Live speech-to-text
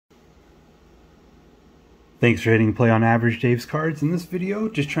Thanks for hitting play on Average Dave's Cards. In this video,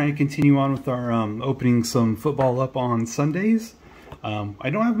 just trying to continue on with our opening some football up on Sundays.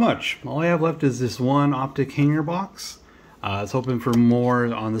 I don't have much. All I have left is this one Optic hanger box. I was hoping for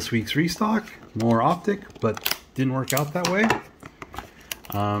more on this week's restock, more Optic, but didn't work out that way.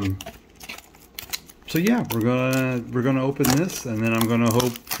 So yeah, we're gonna open this, and then I'm gonna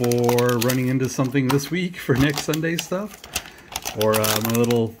hope for running into something this week for next Sunday's stuff, or my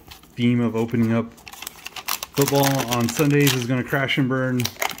little theme of opening up football on Sundays is going to crash and burn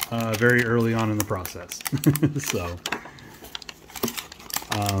very early on in the process. So,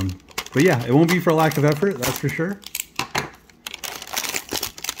 but yeah, it won't be for lack of effort, that's for sure.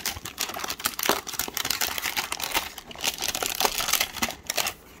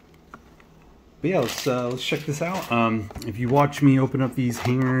 But yeah, let's check this out. If you watch me open up these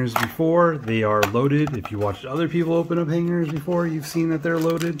hangers before, they are loaded. If you watched other people open up hangers before, you've seen that they're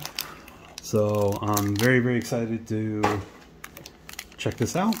loaded. So I'm very, very excited to check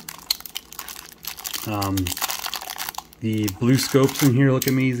this out. The blue scopes in here look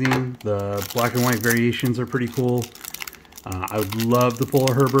amazing. The black and white variations are pretty cool. I would love to pull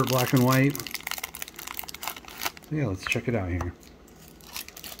a Herbert black and white. So yeah, let's check it out here.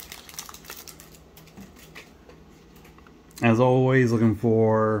 As always, looking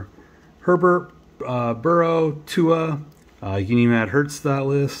for Herbert, Burrow, Tua. You can even add Hurts to that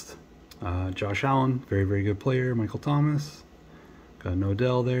list. Josh Allen, very, very good player. Michael Thomas. Got an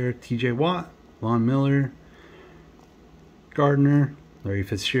Odell there. TJ Watt. Von Miller. Gardner. Larry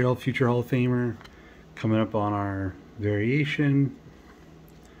Fitzgerald, future Hall of Famer. Coming up on our variation.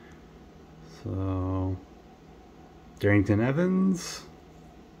 So, Darrington Evans.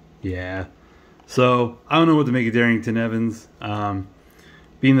 Yeah. So, I don't know what to make of Darrington Evans.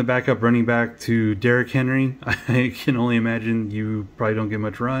 Being the backup running back to Derrick Henry, I can only imagine you probably don't get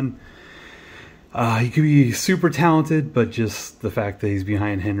much run. He could be super talented, but just the fact that he's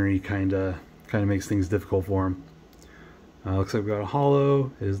behind Henry kind of makes things difficult for him. Looks like we got a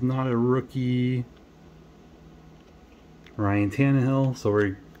hollow. It is not a rookie. Ryan Tannehill. So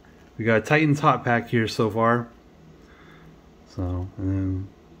we got a Titans hot pack here so far. So, and then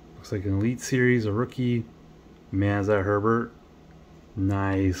looks like an Elite Series, a rookie. Man, is that Herbert?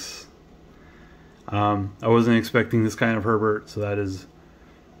 Nice. I wasn't expecting this kind of Herbert, so that is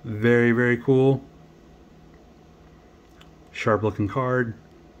very, very cool. Sharp looking card.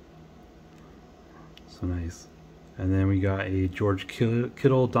 So nice. And then we got a George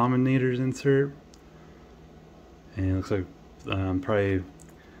Kittle Dominators insert. And it looks like probably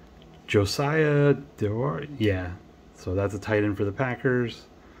Josiah Dewar. Yeah. So that's a tight end for the Packers.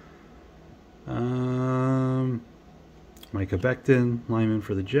 Micah Becton, lineman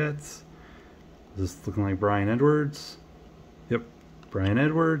for the Jets. This is looking like Brian Edwards. Yep. Brian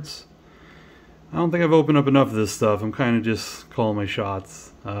Edwards. I don't think I've opened up enough of this stuff. I'm kind of just calling my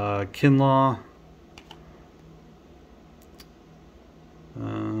shots. Kinlaw.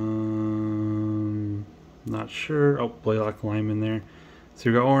 Not sure. Oh, Blaylock lineman there. So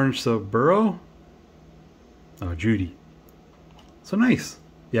we got orange. So Burrow. Oh, Judy. So nice.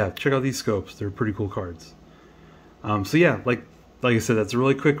 Yeah, check out these scopes. They're pretty cool cards. So yeah, like I said, that's a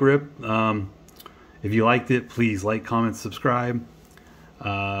really quick rip. If you liked it, please like, comment, subscribe.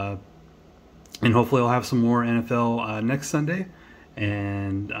 And hopefully I'll have some more NFL next Sunday.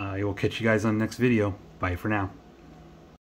 And I will catch you guys on the next video. Bye for now.